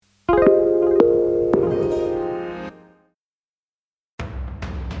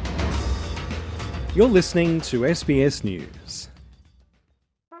You're listening to SBS News.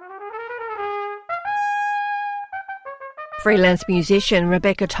 Freelance musician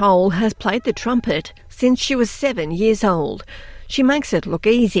Rebecca Toll has played the trumpet since she was 7 years old. She makes it look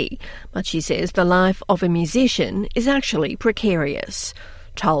easy, but she says the life of a musician is actually precarious.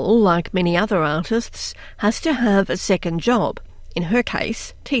 Toll, like many other artists, has to have a second job, in her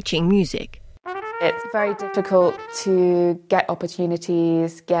case, teaching music. It's very difficult to get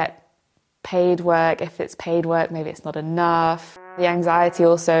opportunities, get paid work. If it's paid work, maybe it's not enough. The anxiety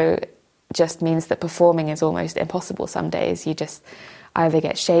also just means that performing is almost impossible some days. You just either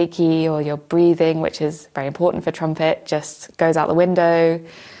get shaky or your breathing, which is very important for trumpet, just goes out the window,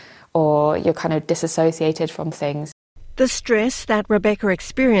 or you're kind of disassociated from things. The stress that Rebecca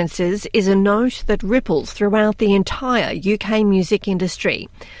experiences is a note that ripples throughout the entire UK music industry.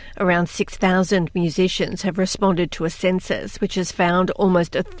 Around 6,000 musicians have responded to a census which has found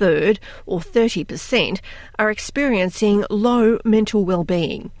almost a third, or 30%, are experiencing low mental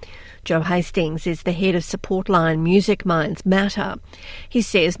well-being. Joe Hastings is the head of support line Music Minds Matter. He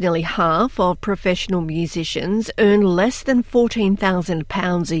says nearly half of professional musicians earn less than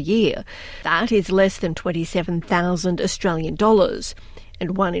 £14,000 a year. That is less than 27,000 Australian dollars.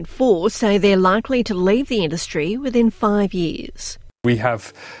 And 1 in 4 say they're likely to leave the industry within 5 years. We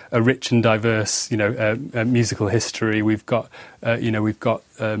have a rich and diverse, musical history. We punch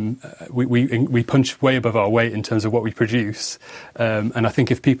way above our weight in terms of what we produce. And I think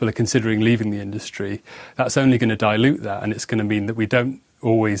if people are considering leaving the industry, that's only going to dilute that, and it's going to mean that we don't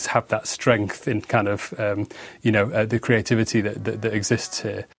always have that strength in kind of, the creativity that exists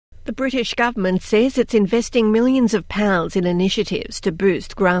here. The British government says it's investing millions of pounds in initiatives to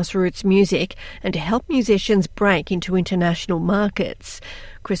boost grassroots music and to help musicians break into international markets.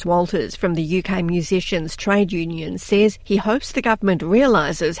 Chris Walters from the UK Musicians Trade Union says he hopes the government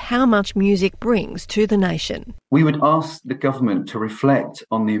realises how much music brings to the nation. We would ask the government to reflect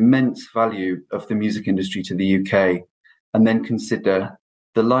on the immense value of the music industry to the UK and then consider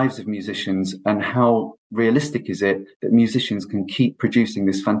the lives of musicians and how realistic is it that musicians can keep producing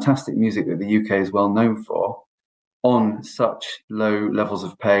this fantastic music that the UK is well known for on such low levels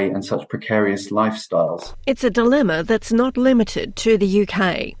of pay and such precarious lifestyles. It's a dilemma that's not limited to the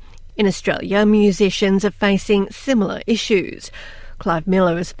UK. In Australia, musicians are facing similar issues. Clive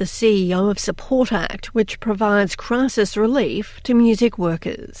Miller is the CEO of Support Act, which provides crisis relief to music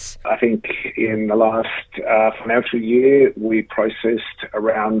workers. I think in the last financial year, we processed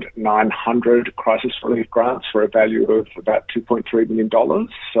around 900 crisis relief grants for a value of about $2.3 million.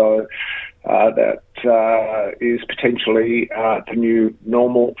 So that is potentially the new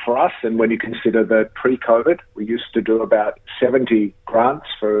normal for us. And when you consider that pre-COVID, we used to do about 70 grants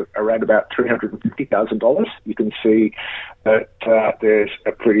for around about $350,000, you can see that there's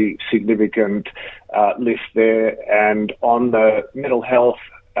a pretty significant lift there. And on the mental health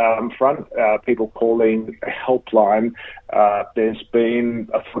front, people calling a helpline, there's been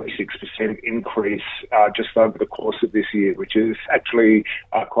a 46% increase just over the course of this year, which is actually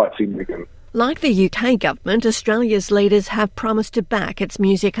quite significant. Like the UK government, Australia's leaders have promised to back its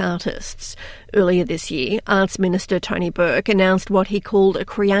music artists. Earlier this year, Arts Minister Tony Burke announced what he called a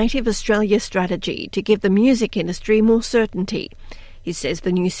Creative Australia strategy to give the music industry more certainty. He says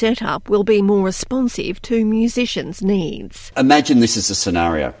the new setup will be more responsive to musicians' needs. Imagine this is a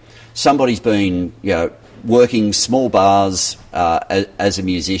scenario. Somebody's been, working small bars as a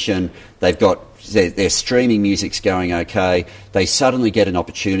musician. They've got their streaming music's going okay. They suddenly get an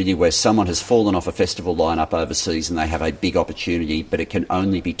opportunity where someone has fallen off a festival lineup overseas and they have a big opportunity, but it can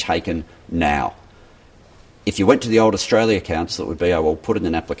only be taken now. If you went to the old Australia Council, it would be, we'll put in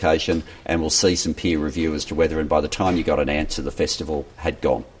an application and we'll see some peer review as to whether, and by the time you got an answer, the festival had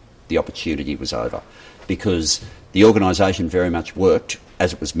gone. The opportunity was over. Because the organisation very much worked,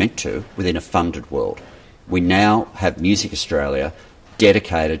 as it was meant to, within a funded world. We now have Music Australia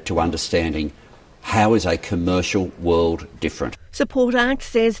dedicated to understanding how is a commercial world different. Support Act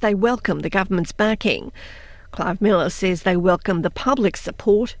says they welcome the government's backing. Clive Miller says they welcome the public's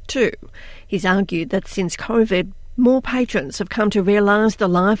support too. He's argued that since COVID, more patrons have come to realise the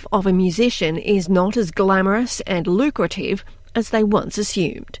life of a musician is not as glamorous and lucrative as they once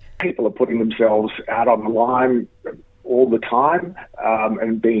assumed. People are putting themselves out on the line all the time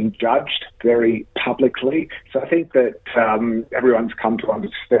and being judged very publicly. So I think that everyone's come to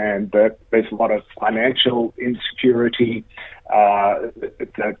understand that there's a lot of financial insecurity,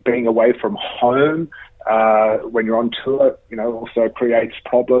 that being away from home when you're on tour, also creates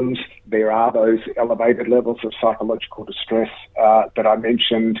problems. There are those elevated levels of psychological distress that I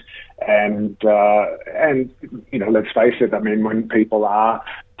mentioned, and let's face it. I mean, when people are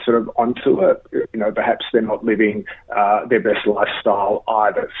sort of onto it, perhaps they're not living their best lifestyle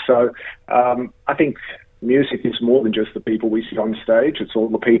either. So I think music is more than just the people we see on stage. It's all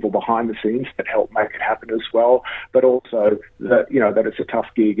the people behind the scenes that help make it happen as well. But also that it's a tough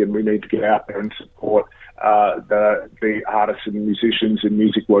gig, and we need to get out there and support the artists and musicians and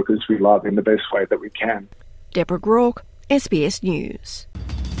music workers we love in the best way that we can. Deborah Groark, SBS News.